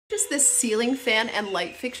Just this ceiling fan and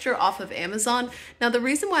light fixture off of Amazon. Now the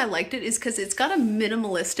reason why I liked it is because it's got a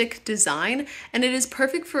minimalistic design and it is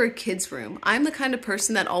perfect for a kid's room. I'm the kind of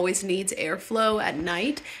person that always needs airflow at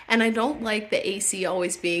night and I don't like the AC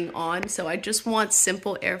always being on, so I just want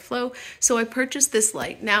simple airflow. So I purchased this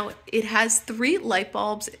light. Now it has 3 light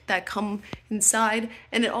bulbs that come inside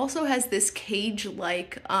and it also has this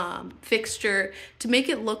cage-like fixture to make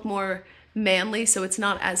it look more manly, so it's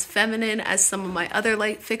not as feminine as some of my other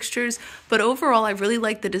light fixtures, but overall I really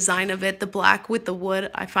like the design of it. The black with the wood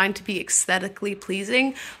I find to be aesthetically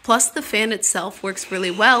pleasing, plus the fan itself works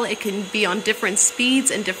really well. It can be on different speeds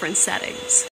and different settings.